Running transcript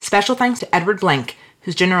Special thanks to Edward Blank,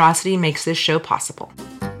 whose generosity makes this show possible.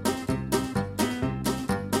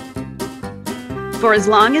 For as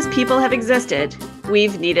long as people have existed,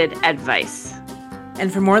 we've needed advice.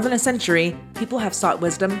 And for more than a century, people have sought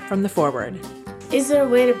wisdom from the forward. Is there a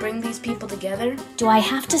way to bring these people together? Do I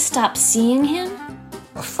have to stop seeing him?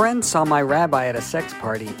 A friend saw my rabbi at a sex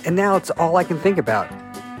party, and now it's all I can think about.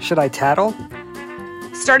 Should I tattle?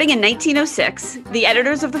 Starting in 1906, the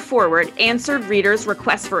editors of The Forward answered readers'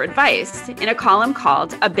 requests for advice in a column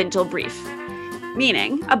called a Bintel Brief,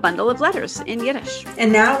 meaning a bundle of letters in Yiddish.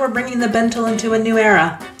 And now we're bringing the Bintel into a new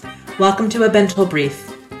era. Welcome to a Bintel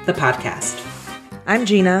Brief, the podcast. I'm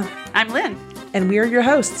Gina. I'm Lynn. And we are your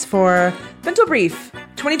hosts for Bintel Brief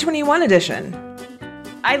 2021 edition.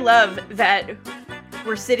 I love that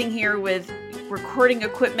we're sitting here with recording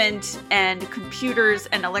equipment and computers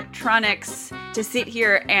and electronics to sit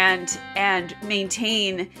here and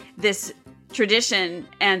maintain this tradition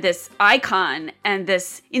and this icon and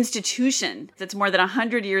this institution that's more than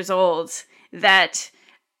 100 years old, that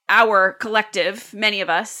our collective, many of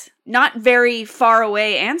us, not very far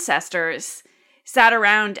away ancestors sat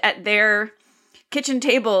around at their kitchen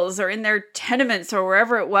tables or in their tenements or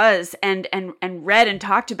wherever it was and read and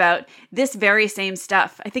talked about this very same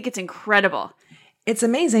stuff. I think it's incredible. It's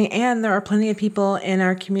amazing, and there are plenty of people in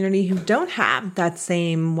our community who don't have that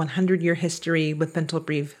same 100-year history with Bintel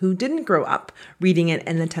Brief, who didn't grow up reading it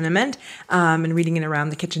in the tenement and reading it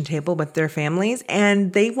around the kitchen table with their families,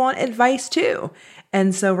 and they want advice too.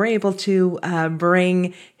 And so we're able to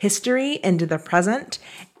bring history into the present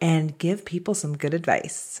and give people some good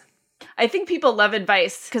advice. I think people love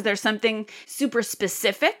advice because there's something super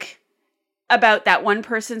specific about that one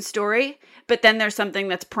person's story, but then there's something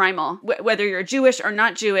that's primal, whether you're Jewish or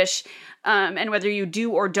not Jewish, and whether you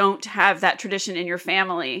do or don't have that tradition in your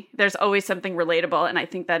family, there's always something relatable, and I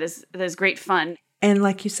think that is great fun. And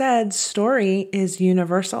like you said, story is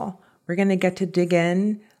universal. We're going to get to dig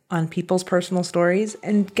in on people's personal stories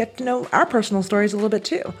and get to know our personal stories a little bit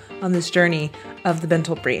too on this journey of the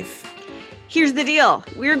Bintel Brief. Here's the deal.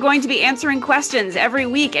 We're going to be answering questions every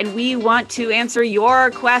week, and we want to answer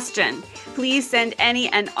your question. Please send any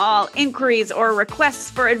and all inquiries or requests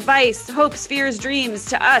for advice, hopes, fears, dreams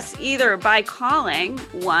to us either by calling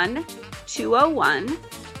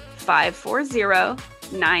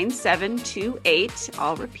 1-201-540-9728.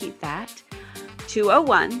 I'll repeat that.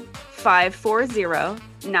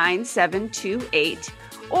 201-540-9728.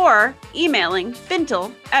 Or emailing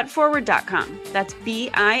bintel@forward.com. That's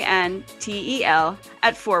BINTEL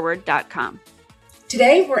 @forward.com.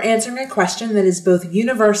 Today, we're answering a question that is both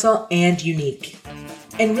universal and unique,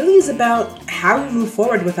 and really is about how we move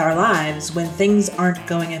forward with our lives when things aren't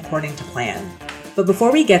going according to plan. But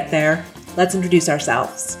before we get there, let's introduce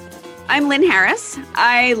ourselves. I'm Lynn Harris.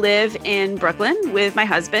 I live in Brooklyn with my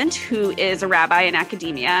husband, who is a rabbi in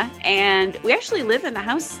academia, and we actually live in the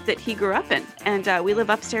house that he grew up in, and we live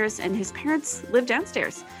upstairs, and his parents live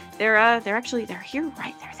downstairs. They're here,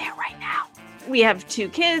 right? They're there right now. We have two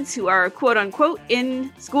kids who are quote unquote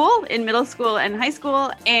in school, in middle school and high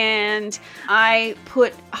school, and I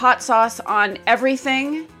put hot sauce on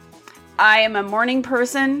everything. I am a morning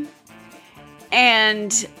person,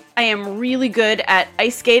 and I am really good at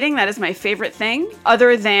ice skating. That is my favorite thing,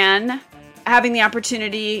 other than having the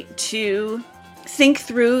opportunity to think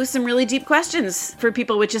through some really deep questions for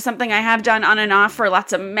people, which is something I have done on and off for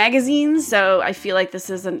lots of magazines. So I feel like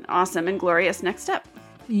this is an awesome and glorious next step.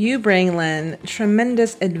 You bring, Lynn,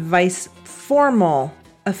 tremendous advice, formal,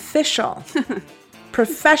 official,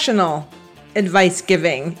 professional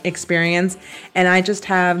advice-giving experience. And I just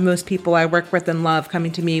have most people I work with and love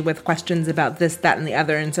coming to me with questions about this, that, and the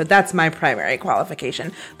other. And so that's my primary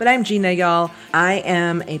qualification. But I'm Gina, y'all. I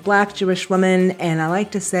am a Black Jewish woman, and I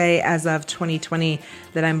like to say as of 2020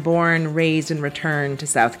 that I'm born, raised, and returned to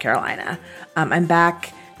South Carolina. I'm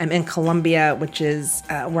back. I'm in Columbia, which is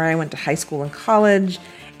where I went to high school and college.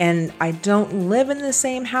 And I don't live in the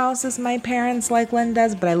same house as my parents like Lynn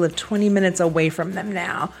does, but I live 20 minutes away from them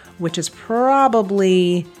now, which is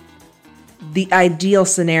probably the ideal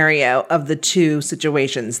scenario of the two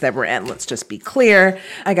situations that we're in. Let's just be clear.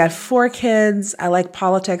 I got 4 kids. I like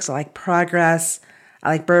politics. I like progress. I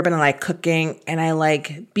like bourbon. I like cooking. And I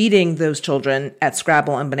like beating those children at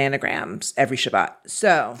Scrabble and Bananagrams every Shabbat.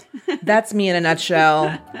 So that's me in a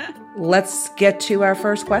nutshell. Let's get to our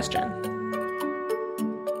first question.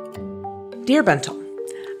 Dear Bintel,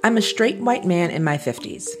 I'm a straight white man in my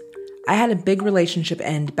 50s. I had a big relationship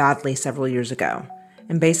end badly several years ago,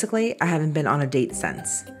 and basically I haven't been on a date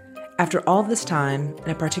since. After all this time,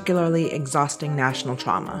 and a particularly exhausting national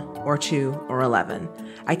trauma, or 2 or 11,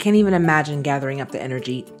 I can't even imagine gathering up the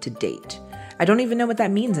energy to date. I don't even know what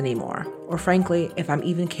that means anymore, or frankly, if I'm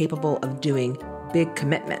even capable of doing big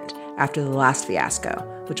commitment after the last fiasco,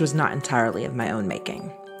 which was not entirely of my own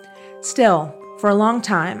making. Still, for a long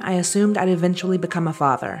time, I assumed I'd eventually become a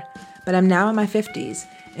father, but I'm now in my 50s,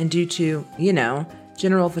 and due to,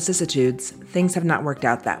 general vicissitudes, things have not worked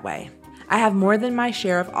out that way. I have more than my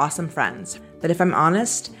share of awesome friends, but if I'm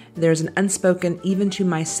honest, there's an unspoken, even to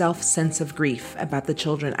myself, sense of grief about the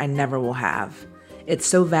children I never will have. It's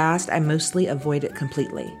so vast, I mostly avoid it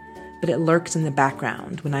completely, but it lurks in the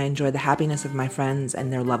background when I enjoy the happiness of my friends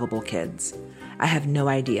and their lovable kids. I have no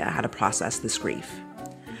idea how to process this grief.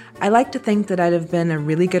 I like to think that I'd have been a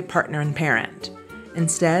really good partner and parent.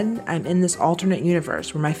 Instead, I'm in this alternate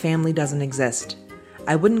universe where my family doesn't exist.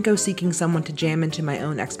 I wouldn't go seeking someone to jam into my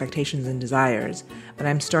own expectations and desires, but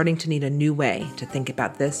I'm starting to need a new way to think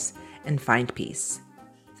about this and find peace.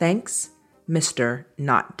 Thanks, Mr.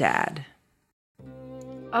 Not Dad.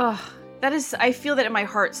 Oh, I feel that in my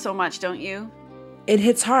heart so much, don't you? It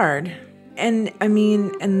hits hard. And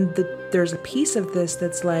there's a piece of this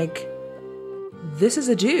that's like, this is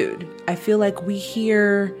a dude. I feel like we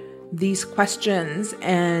hear these questions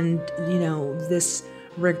and, this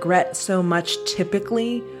regret so much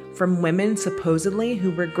typically from women, supposedly,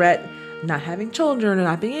 who regret not having children or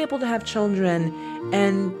not being able to have children.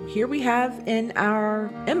 And here we have in our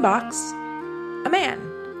inbox a man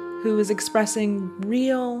who is expressing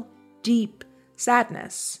real, deep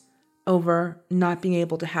sadness over not being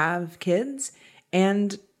able to have kids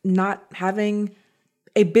and not having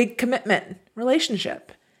a big commitment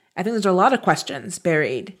relationship. I think there's a lot of questions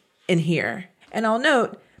buried in here. And I'll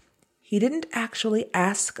note, he didn't actually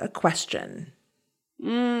ask a question.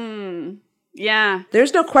 Yeah.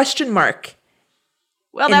 There's no question mark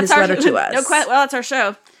in this letter to us. That's our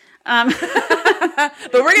show.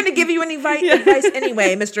 But we're going to give you any advice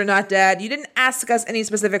anyway, Mr. Not Dad. You didn't ask us any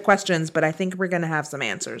specific questions, but I think we're going to have some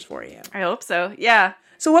answers for you. I hope so. Yeah.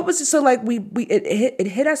 So what was it? So like it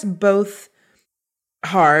hit us both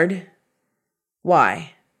hard.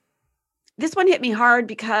 Why? This one hit me hard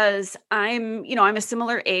because I'm a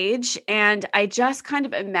similar age, and I just kind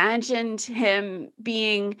of imagined him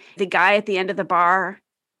being the guy at the end of the bar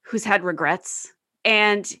who's had regrets.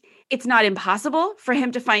 And it's not impossible for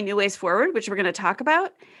him to find new ways forward, which we're going to talk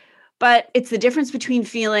about. But it's the difference between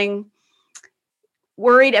feeling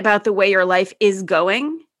worried about the way your life is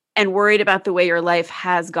going and worried about the way your life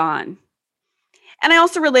has gone. And I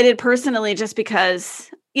also related personally just because,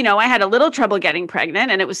 I had a little trouble getting pregnant,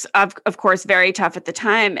 and it was, of course, very tough at the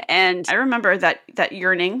time. And I remember that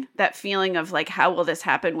yearning, that feeling of like, how will this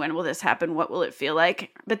happen? When will this happen? What will it feel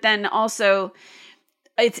like? But then also,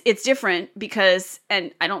 it's different because,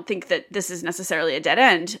 and I don't think that this is necessarily a dead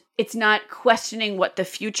end. It's not questioning what the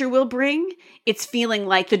future will bring. It's feeling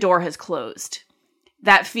like the door has closed.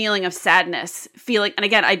 That feeling of sadness, and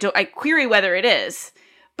again, I query whether it is,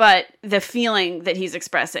 but the feeling that he's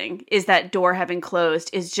expressing is that door having closed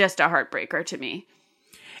is just a heartbreaker to me.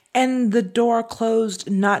 And the door closed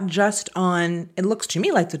not just on, it looks to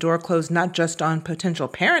me like the door closed not just on potential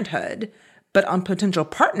parenthood, but on potential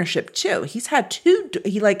partnership too. He's had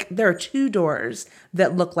there are two doors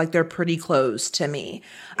that look like they're pretty closed to me.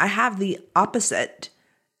 I have the opposite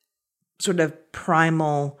sort of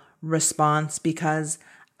primal response because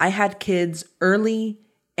I had kids early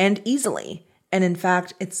and easily. And in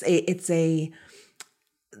fact,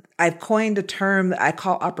 I've coined a term that I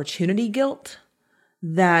call opportunity guilt.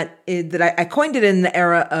 I coined it in the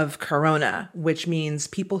era of Corona, which means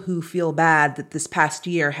people who feel bad that this past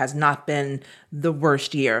year has not been the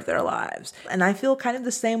worst year of their lives. And I feel kind of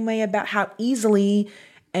the same way about how easily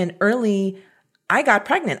and early I got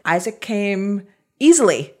pregnant. Isaac came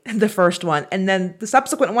easily, the first one, and then the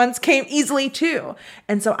subsequent ones came easily too.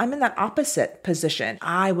 And so I'm in that opposite position.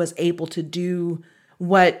 I was able to do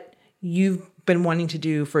what you've been wanting to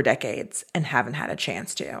do for decades and haven't had a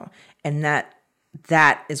chance to. And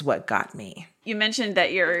that is what got me. You mentioned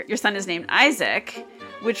that your son is named Isaac,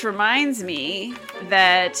 which reminds me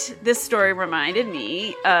that this story reminded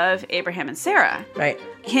me of Abraham and Sarah. Right.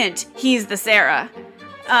 Hint, he's the Sarah.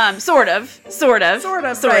 Sort of,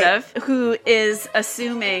 right. Who is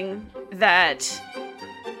assuming that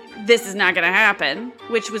this is not going to happen,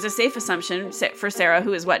 which was a safe assumption for Sarah,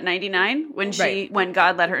 who is 99 when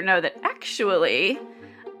God let her know that actually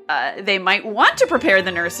they might want to prepare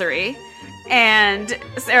the nursery. And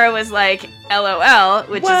Sarah was like, LOL,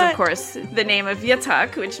 which is, of course, the name of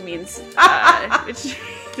Yitzhak, which means,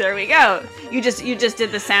 there we go. You just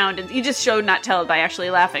did the sound, and you just showed not tell by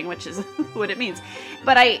actually laughing, which is what it means.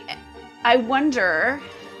 But I wonder,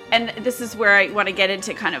 and this is where I want to get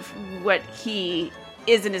into kind of what he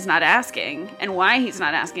is and is not asking, and why he's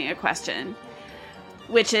not asking a question,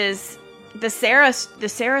 which is the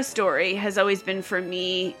Sarah story has always been for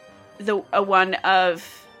me a one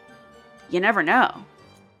of you never know.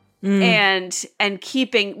 And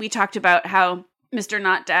keeping, we talked about how Mr.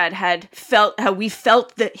 Not Dad how we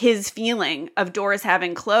felt that his feeling of doors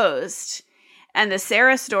having closed. And the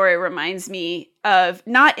Sarah story reminds me of,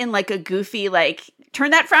 not in like a goofy, like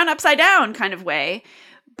turn that frown upside down kind of way,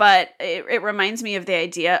 but it reminds me of the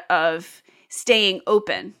idea of staying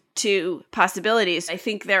open to possibilities. I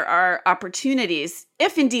think there are opportunities,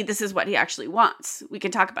 if indeed this is what he actually wants. We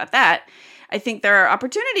can talk about that. I think there are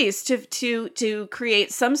opportunities to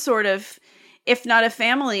create some sort of, if not a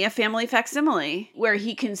family facsimile, where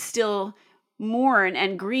he can still mourn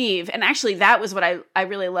and grieve. And actually, that was what I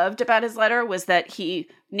really loved about his letter, was that he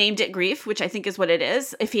named it grief, which I think is what it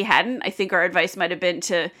is. If he hadn't, I think our advice might have been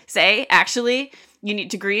to say, actually, you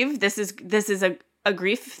need to grieve. This is a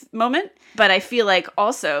grief moment. But I feel like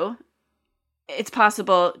also it's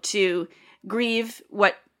possible to grieve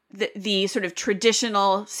what the sort of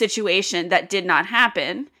traditional situation that did not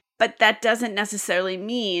happen, but that doesn't necessarily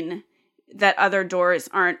mean that other doors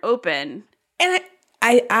aren't open. And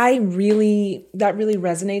I really, that really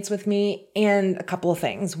resonates with me. And a couple of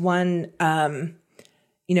things. One,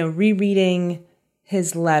 rereading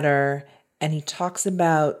his letter, and he talks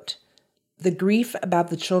about the grief about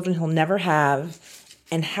the children he'll never have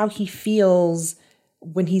and how he feels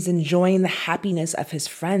when he's enjoying the happiness of his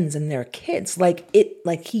friends and their kids. Like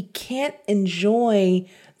he can't enjoy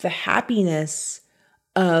the happiness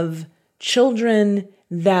of children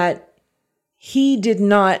that he did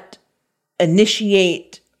not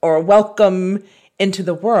initiate or welcome into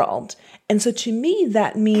the world. And so to me,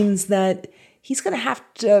 that means that he's still going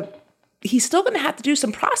to have to do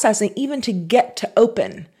some processing even to get to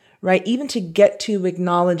open, right? Even to get to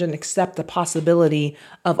acknowledge and accept the possibility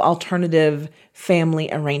of alternative family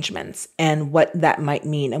arrangements and what that might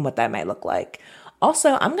mean and what that might look like.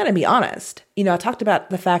 Also, I'm going to be honest. I talked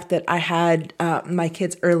about the fact that I had my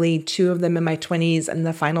kids early, 2 of them in my 20s and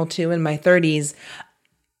the final 2 in my 30s.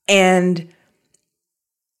 And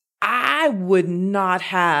I would not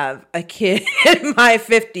have a kid in my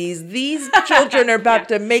 50s. These children are about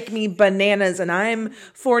to make me bananas. And I'm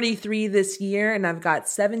 43 this year, and I've got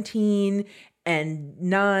 17 and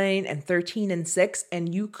 9 and 13 and 6.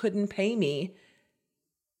 And you couldn't pay me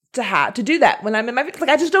to do that when I'm in my 50s. Like,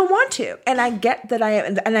 I just don't want to. And I get that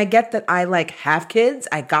I get that I like have kids.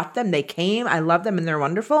 I got them. They came. I love them and they're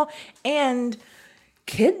wonderful. And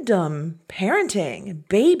kiddom, parenting,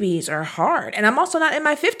 babies are hard. And I'm also not in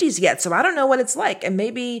my 50s yet, so I don't know what it's like. And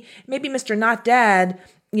maybe Mr. Not Dad,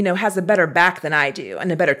 has a better back than I do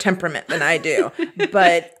and a better temperament than I do.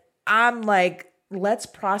 But I'm like, let's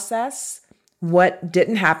process what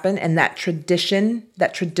didn't happen and that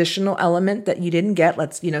traditional element that you didn't get.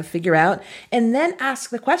 Let's, figure out. And then ask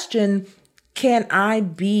the question, can I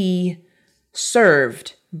be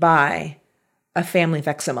served by a family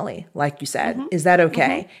facsimile, like you said? Mm-hmm. Is that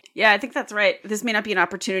okay? Mm-hmm. Yeah, I think that's right. This may not be an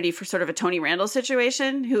opportunity for sort of a Tony Randall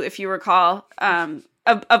situation, who, if you recall,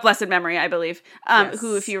 of blessed memory, I believe, yes.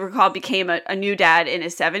 Who, if you recall, became a new dad in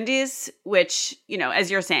his 70s, which, as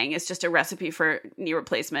you're saying, is just a recipe for knee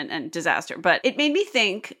replacement and disaster. But it made me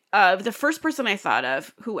think of the first person I thought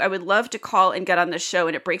of, who I would love to call and get on this show,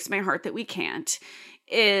 and it breaks my heart that we can't,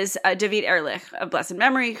 is David Ehrlich of blessed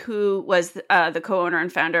memory, who was the co-owner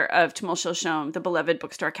and founder of Tumultual Shom, the beloved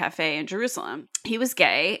bookstore cafe in Jerusalem. He was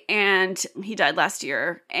gay, and he died last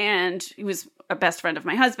year, and he was a best friend of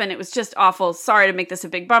my husband. It was just awful. Sorry to make this a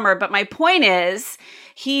big bummer, but my point is,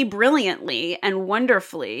 he brilliantly and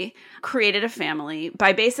wonderfully created a family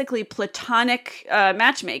by basically platonic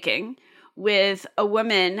matchmaking with a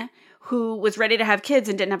woman who was ready to have kids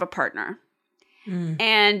and didn't have a partner. Mm.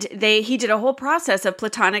 And he did a whole process of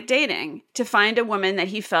platonic dating to find a woman that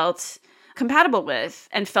he felt compatible with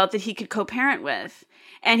and felt that he could co-parent with.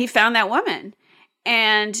 And he found that woman.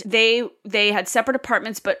 And they had separate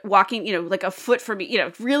apartments, but walking, like a foot from,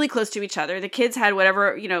 really close to each other. The kids had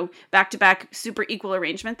whatever, back-to-back super equal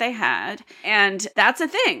arrangement they had. And that's a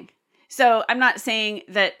thing. So I'm not saying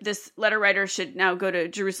that this letter writer should now go to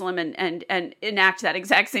Jerusalem and enact that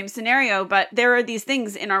exact same scenario, but there are these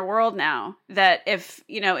things in our world now that if,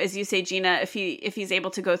 as you say, Gina, if he's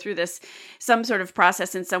able to go through this, some sort of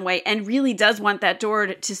process in some way, and really does want that door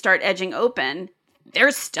to start edging open,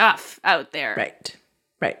 there's stuff out there.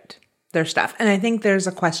 Right. There's stuff. And I think there's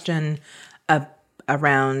a question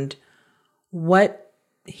around what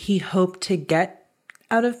he hoped to get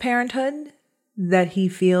out of parenthood. that he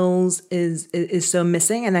feels is so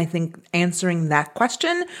missing. And I think answering that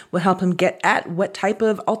question will help him get at what type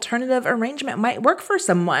of alternative arrangement might work for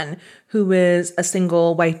someone who is a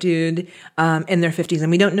single white dude in their 50s. And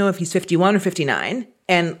we don't know if he's 51 or 59.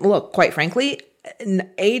 And look, quite frankly,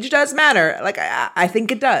 age does matter. Like, I think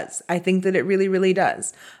it does. I think that it really, really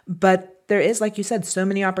does. But there is, like you said, so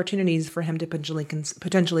many opportunities for him to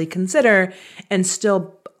potentially consider, and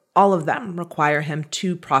still all of them require him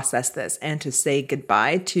to process this and to say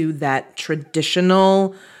goodbye to that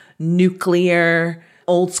traditional, nuclear,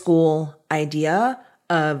 old school idea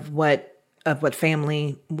of what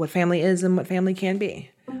family is and what family can be.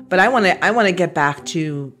 But I want to get back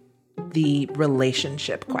to the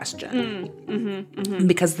relationship question,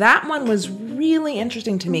 because that one was really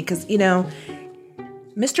interesting to me, because, you know,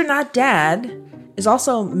 Mr. Not Dad is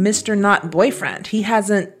also Mr. Not Boyfriend. He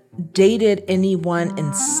hasn't dated anyone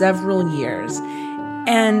in several years.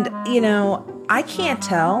 And, you know, I can't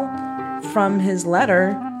tell from his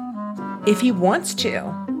letter if he wants to,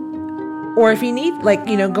 or if he needs, like,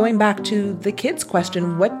 you know, going back to the kids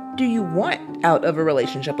question, what do you want out of a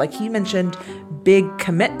relationship? Like, he mentioned big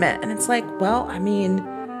commitment. And it's like, well, I mean,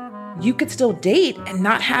 you could still date and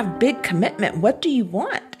not have big commitment. What do you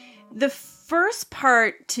want? The first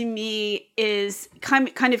part to me is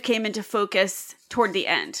kind of came into focus toward the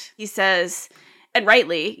end. He says, and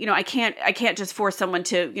rightly, you know, I can't just force someone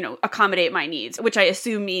to, you know, accommodate my needs, which I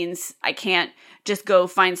assume means I can't just go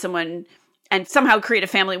find someone and somehow create a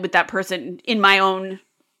family with that person in my own,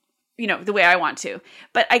 you know, the way I want to.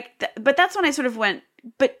 But that's when I sort of went,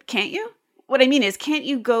 but can't you? What I mean is, can't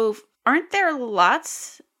you go, aren't there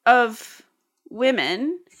lots of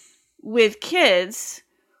women with kids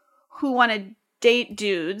who want to date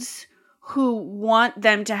dudes who want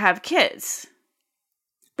them to have kids?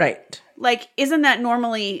 Right. Like, isn't that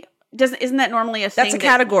normally a thing? That's a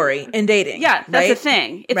category in dating. Yeah, that's right? a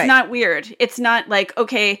thing. It's not weird. It's not like,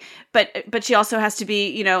 okay, but she also has to be,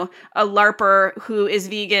 you know, a LARPer who is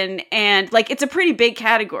vegan, and like, it's a pretty big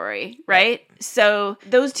category, right? So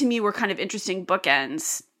those to me were kind of interesting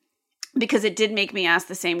bookends, because it did make me ask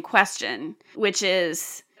the same question, which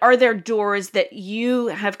is, are there doors that you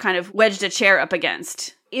have kind of wedged a chair up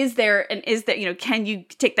against? Is there, you know, can you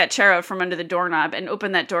take that chair out from under the doorknob and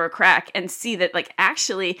open that door a crack and see that, like,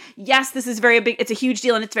 actually, yes, this is very big, it's a huge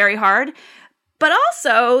deal and it's very hard, but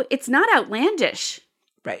also it's not outlandish.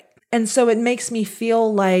 Right. And so it makes me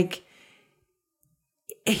feel like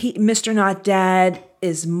Mr. Not Dad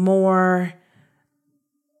is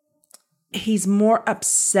he's more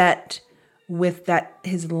upset with that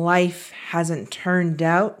his life hasn't turned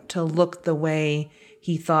out to look the way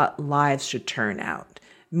he thought lives should turn out.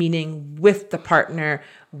 Meaning with the partner,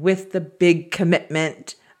 with the big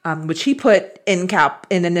commitment, which he put in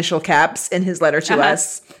initial caps in his letter to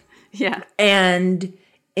us. Yeah. And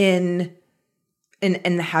in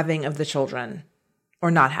the having of the children, or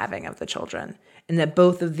not having of the children. And that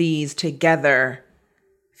both of these together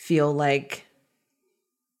feel like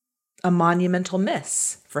a monumental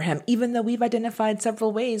miss for him, even though we've identified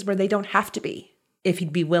several ways where they don't have to be, if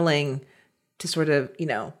he'd be willing to sort of, you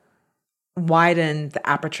know, widen the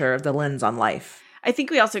aperture of the lens on life. I think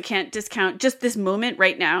we also can't discount just this moment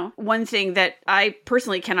right now. One thing that I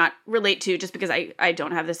personally cannot relate to, just because I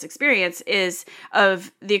don't have this experience, is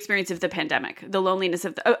of the experience of the pandemic, the loneliness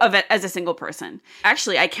of it as a single person.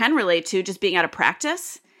 Actually, I can relate to just being out of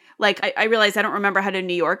practice. Like, I realized I don't remember how to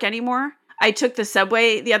New York anymore. I took the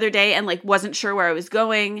subway the other day and like wasn't sure where I was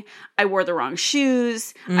going. I wore the wrong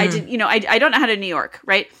shoes. I didn't, you know, I don't know how to New York,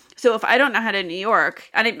 right? So if I don't know how to New York,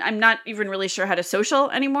 and I'm not even really sure how to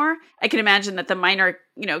social anymore, I can imagine that the minor,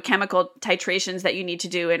 you know, chemical titrations that you need to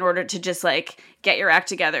do in order to just like get your act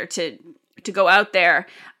together to go out there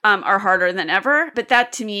are harder than ever. But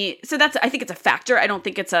that to me, so I think it's a factor. I don't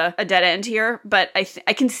think it's a dead end here, but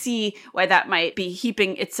I can see why that might be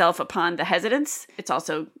heaping itself upon the hesitance. It's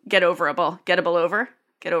also gettable over.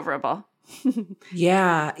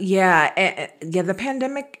 Yeah. The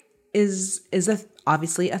pandemic is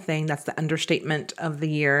obviously a thing. That's the understatement of the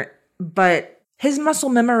year. But his muscle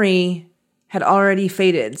memory had already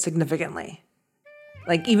faded significantly.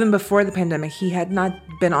 Like, even before the pandemic, he had not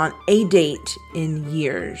been on a date in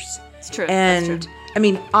years. It's true. And, I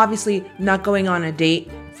mean, obviously, not going on a date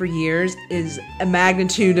for years is a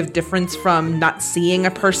magnitude of difference from not seeing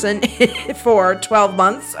a person for 12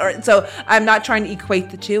 months. So I'm not trying to equate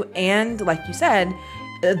the two. And, like you said,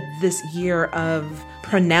 this year of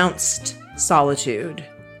pronounced solitude,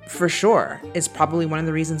 for sure, is probably one of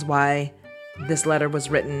the reasons why this letter was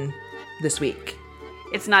written this week.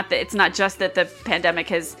 It's not just that the pandemic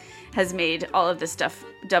has made all of this stuff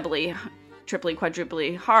doubly triply,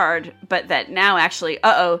 quadruply hard, but that now actually,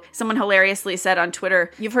 someone hilariously said on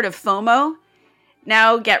Twitter, you've heard of FOMO?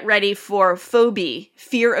 Now get ready for phobie,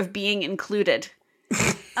 fear of being included.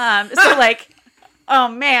 So like, oh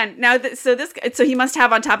man, now so he must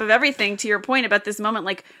have on top of everything, to your point about this moment,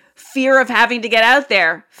 like fear of having to get out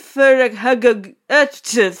there. However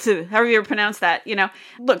you pronounce that,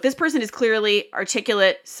 Look, this person is clearly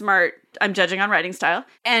articulate, smart. I'm judging on writing style.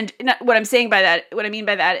 And what I mean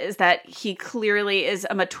by that is that he clearly is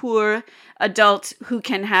a mature adult who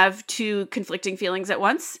can have two conflicting feelings at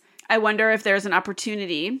once. I wonder if there's an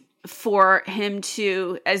opportunity for him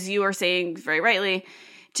to, as you are saying very rightly,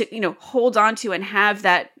 to, hold on to and have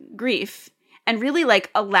that grief and really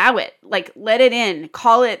like allow it, like let it in,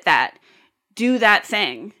 call it that, do that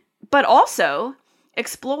thing, but also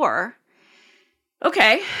explore,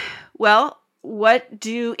 okay, well,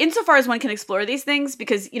 insofar as one can explore these things,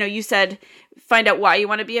 because, you said find out why you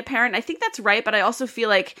want to be a parent. I think that's right. But I also feel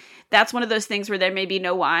like that's one of those things where there may be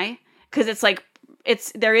no why, because it's like,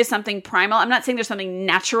 there is something primal. I'm not saying there's something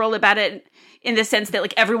natural about it in the sense that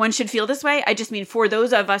like everyone should feel this way. I just mean for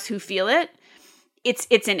those of us who feel it, it's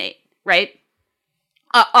innate, right?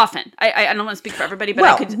 Often. I don't want to speak for everybody, but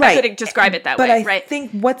I could describe it that way, right? I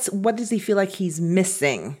think what does he feel like he's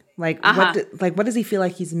missing? Like what does he feel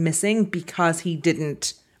like he's missing because he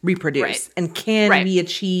didn't reproduce? Right. And can we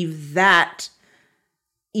achieve that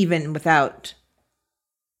even without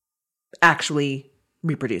actually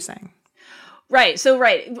reproducing? Right. So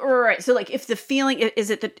So like if the feeling is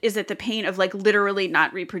it the pain of like literally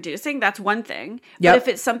not reproducing, that's one thing. Yep. But if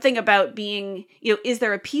it's something about being, is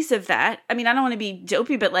there a piece of that? I mean, I don't want to be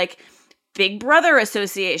dopey, but like Big Brother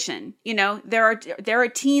association, there are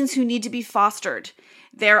teens who need to be fostered.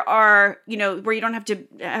 There are, where you don't have to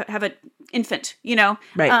have an infant,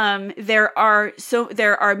 Right. There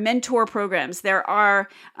are mentor programs. There are,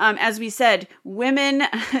 as we said, women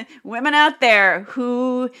out there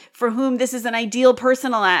for whom this is an ideal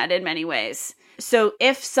personal ad in many ways. So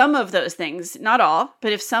if some of those things, not all,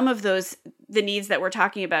 but if some of the needs that we're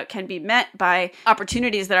talking about can be met by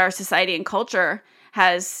opportunities that our society and culture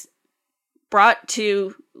has brought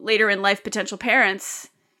to later in life potential parents.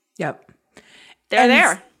 Yep. They're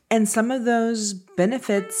there. And some of those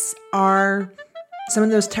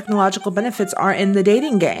technological benefits are in the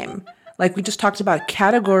dating game. Like we just talked about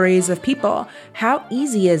categories of people. How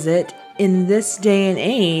easy is it in this day and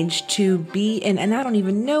age to be in, and I don't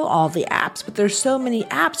even know all the apps, but there's so many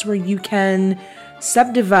apps where you can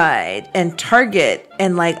subdivide and target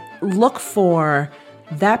and like look for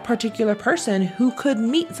that particular person who could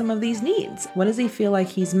meet some of these needs. What does he feel like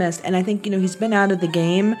he's missed? And I think, he's been out of the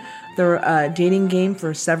game, the dating game,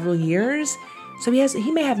 for several years. So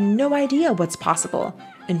he may have no idea what's possible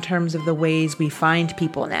in terms of the ways we find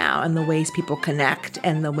people now and the ways people connect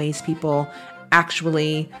and the ways people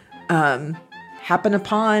actually happen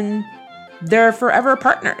upon their forever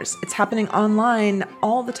partners. It's happening online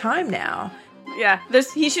all the time now. Yeah,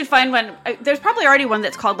 he should find one. There's probably already one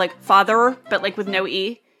that's called like Father, but like with no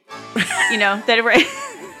E.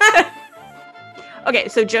 Okay,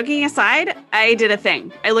 so joking aside, I did a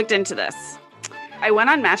thing. I looked into this. I went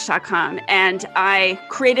on Match.com and I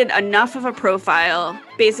created enough of a profile,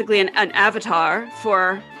 basically an avatar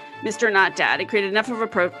for Mr. Not Dad. I created enough of a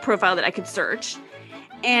profile that I could search.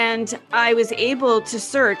 And I was able to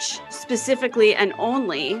search specifically and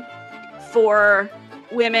only for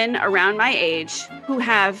women around my age who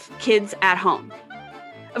have kids at home.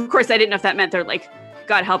 Of course, I didn't know if that meant they're like,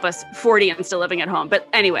 God help us, 40 and still living at home. But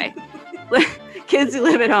anyway, kids who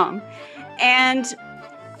live at home. And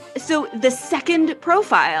so the second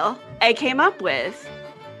profile I came up with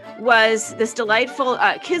was this delightful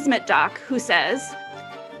Kismet doc who says,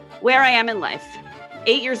 where I am in life.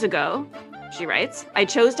 8 years ago, she writes, I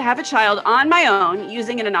chose to have a child on my own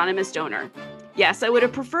using an anonymous donor. Yes, I would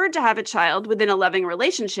have preferred to have a child within a loving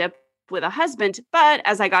relationship with a husband, but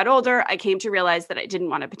as I got older, I came to realize that I didn't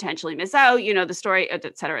want to potentially miss out, the story, et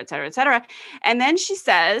cetera, et cetera, et cetera. And then she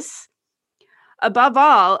says, above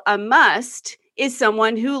all, a must is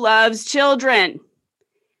someone who loves children.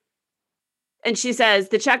 And she says,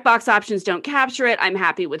 the checkbox options don't capture it. I'm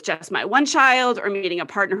happy with just my one child or meeting a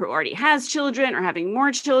partner who already has children or having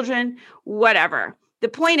more children, whatever. The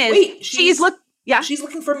point is, she's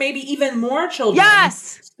looking for maybe even more children.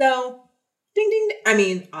 Yes. So, ding, ding, ding. I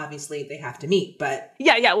mean, obviously they have to meet, but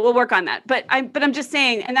yeah, we'll work on that. But I'm just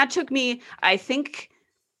saying, and that took me, I think,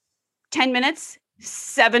 10 minutes,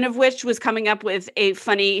 7 of which was coming up with a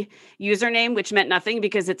funny username, which meant nothing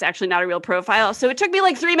because it's actually not a real profile. So it took me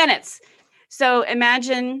like 3 minutes. So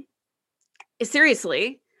imagine,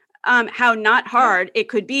 seriously, how not hard it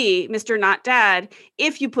could be, Mr. Not Dad,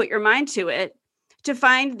 if you put your mind to it, to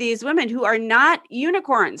find these women who are not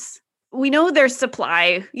unicorns. We know there's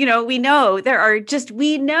supply. We know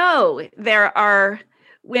there are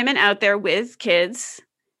women out there with kids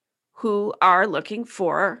who are looking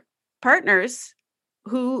for partners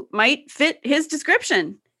who might fit his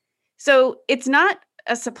description. So it's not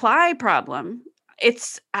a supply problem.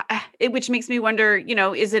 Which makes me wonder,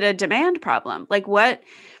 is it a demand problem? Like what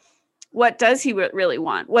does he really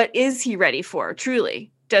want? What is he ready for,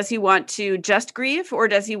 truly? Does he want to just grieve, or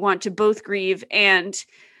does he want to both grieve and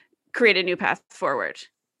create a new path forward?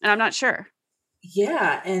 And I'm not sure.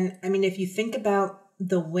 Yeah. And I mean, if you think about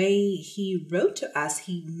the way he wrote to us,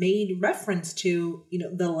 he made reference to,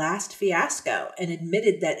 the last fiasco and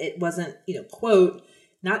admitted that it wasn't, quote,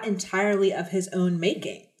 not entirely of his own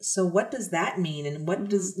making. So what does that mean? And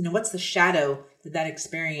what's the shadow that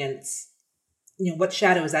experience, what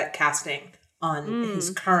shadow is that casting on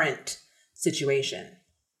his current situation?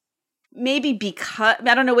 Maybe because,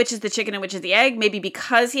 I don't know which is the chicken and which is the egg, maybe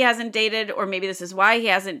because he hasn't dated, or maybe this is why he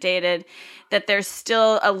hasn't dated, that there's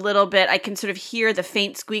still a little bit, I can sort of hear the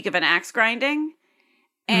faint squeak of an axe grinding,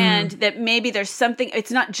 and that maybe there's something,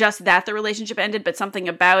 it's not just that the relationship ended, but something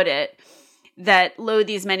about it that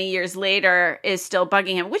these many years later is still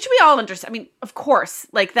bugging him, which we all understand. I mean, of course,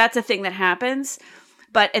 like that's a thing that happens.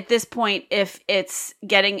 But at this point, if it's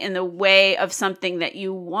getting in the way of something that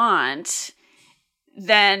you want,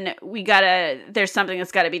 then there's something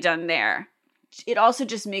that's got to be done there. It also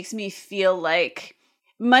just makes me feel like,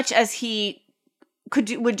 much as he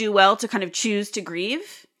would do well to kind of choose to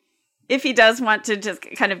grieve, if he does want to just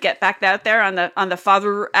kind of get back out there on the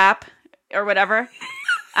Father app or whatever.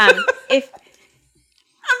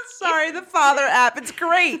 The Father app. It's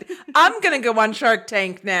great. I'm going to go on Shark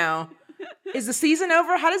Tank now. Is the season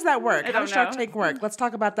over? How does that work? How does Shark Tank work? Let's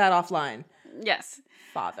talk about that offline. Yes.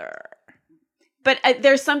 Father. But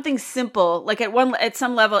there's something simple, like at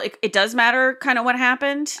some level, it does matter kind of what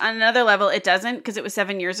happened. On another level, it doesn't, because it was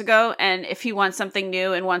 7 years ago. And if he wants something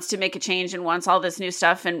new and wants to make a change and wants all this new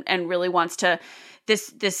stuff and really wants to,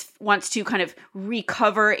 wants to kind of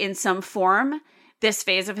recover in some form this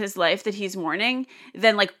phase of his life that he's mourning,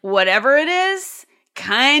 then like whatever it is,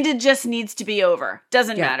 kind of just needs to be over.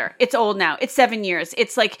 Doesn't matter. It's old now. It's 7 years.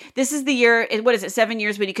 It's like, this is the year, what is it, 7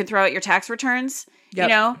 years when you can throw out your tax returns,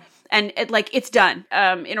 And it's done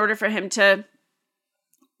in order for him to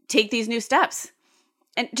take these new steps.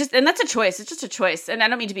 And that's a choice. It's just a choice. And I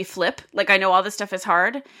don't mean to be flip. Like, I know all this stuff is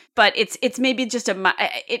hard, but it's maybe just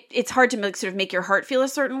it's hard to sort of make your heart feel a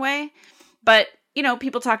certain way. But,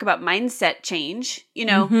 people talk about mindset change.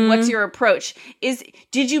 What's your approach?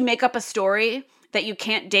 Did you make up a story that you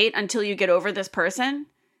can't date until you get over this person?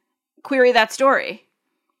 Query that story.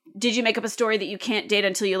 Did you make up a story that you can't date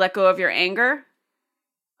until you let go of your anger?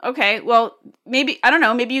 Okay, well, maybe, I don't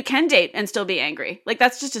know, maybe you can date and still be angry. Like,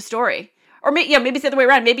 that's just a story. Or maybe it's the other way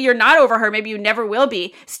around. Maybe you're not over her. Maybe you never will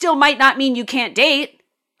be. Still might not mean you can't date.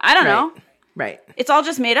 I don't know. Right. It's all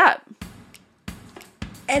just made up.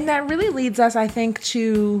 And that really leads us, I think,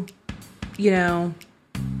 to,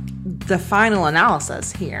 the final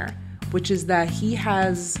analysis here, which is that he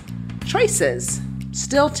has choices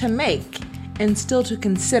still to make and still to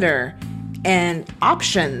consider and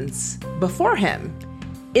options before him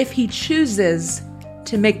if he chooses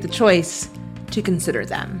to make the choice to consider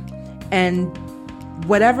them. And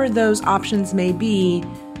whatever those options may be,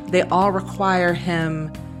 they all require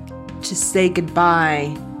him to say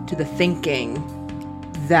goodbye to the thinking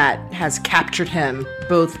that has captured him,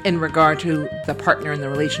 both in regard to the partner in the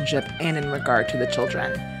relationship and in regard to the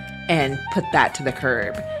children, and put that to the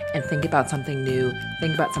curb and think about something new,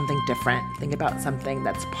 think about something different, think about something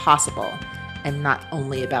that's possible, and not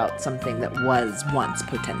only about something that was once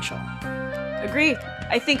potential. Agreed.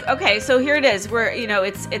 I think, okay, so here it is. We're,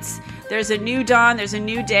 there's a new dawn, there's a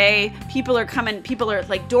new day. People are coming,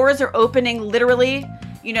 doors are opening literally.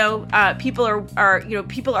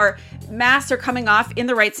 Masks are coming off in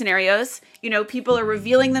the right scenarios. People are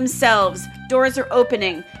revealing themselves. Doors are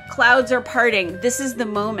opening. Clouds are parting. This is the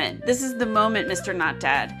moment. This is the moment, Mr. Not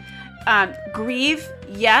Dad. Grieve,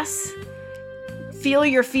 yes. Feel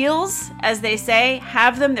your feels, as they say.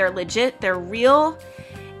 Have them. They're legit. They're real.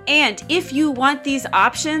 And if you want these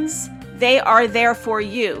options, they are there for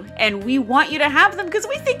you. And we want you to have them because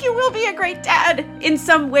we think you will be a great dad in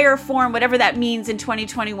some way or form, whatever that means in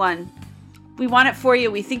 2021. We want it for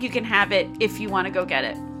you. We think you can have it if you want to go get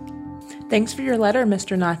it. Thanks for your letter,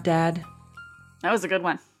 Mr. Not Dad. That was a good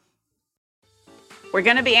one. We're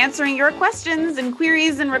going to be answering your questions and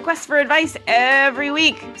queries and requests for advice every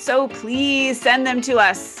week. So please send them to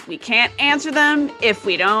us. We can't answer them if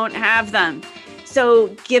we don't have them. So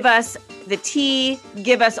give us the tea,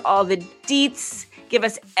 give us all the deets, give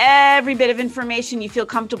us every bit of information you feel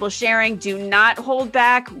comfortable sharing. Do not hold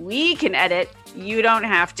back. We can edit. You don't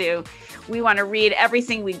have to. We want to read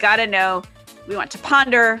everything we got to know. We want to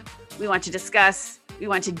ponder. We want to discuss. We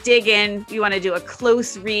want to dig in. We want to do a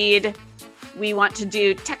close read. We want to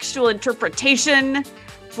do textual interpretation,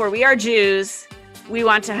 for we are Jews. We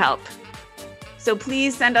want to help. So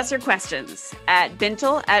please send us your questions at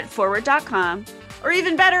bintel@forward.com, or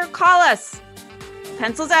even better, call us.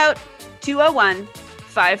 Pencils out,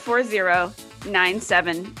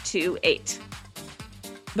 201-540-9728.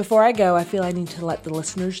 Before I go, I feel I need to let the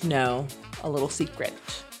listeners know a little secret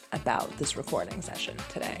about this recording session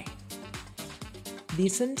today.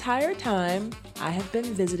 This entire time, I have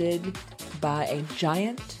been visited by a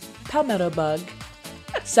giant palmetto bug.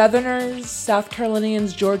 Southerners, South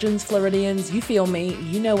Carolinians, Georgians, Floridians, you feel me,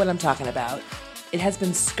 you know what I'm talking about. It has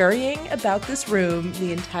been scurrying about this room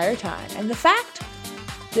the entire time. And the fact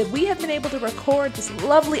that we have been able to record this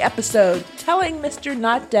lovely episode telling Mr.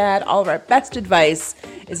 Not Dad all of our best advice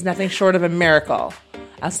is nothing short of a miracle.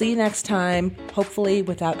 I'll see you next time, hopefully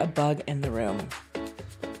without a bug in the room.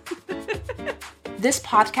 This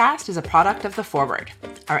podcast is a product of The Forward.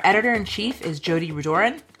 Our editor-in-chief is Jody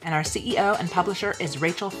Rudoran, and our CEO and publisher is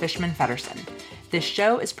Rachel Fishman-Feddersen. This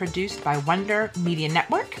show is produced by Wonder Media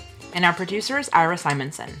Network, and our producer is Ira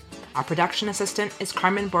Simonson. Our production assistant is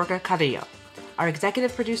Carmen Borga Carrillo. Our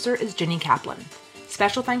executive producer is Jenny Kaplan.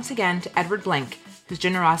 Special thanks again to Edward Blank, whose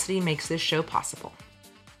generosity makes this show possible.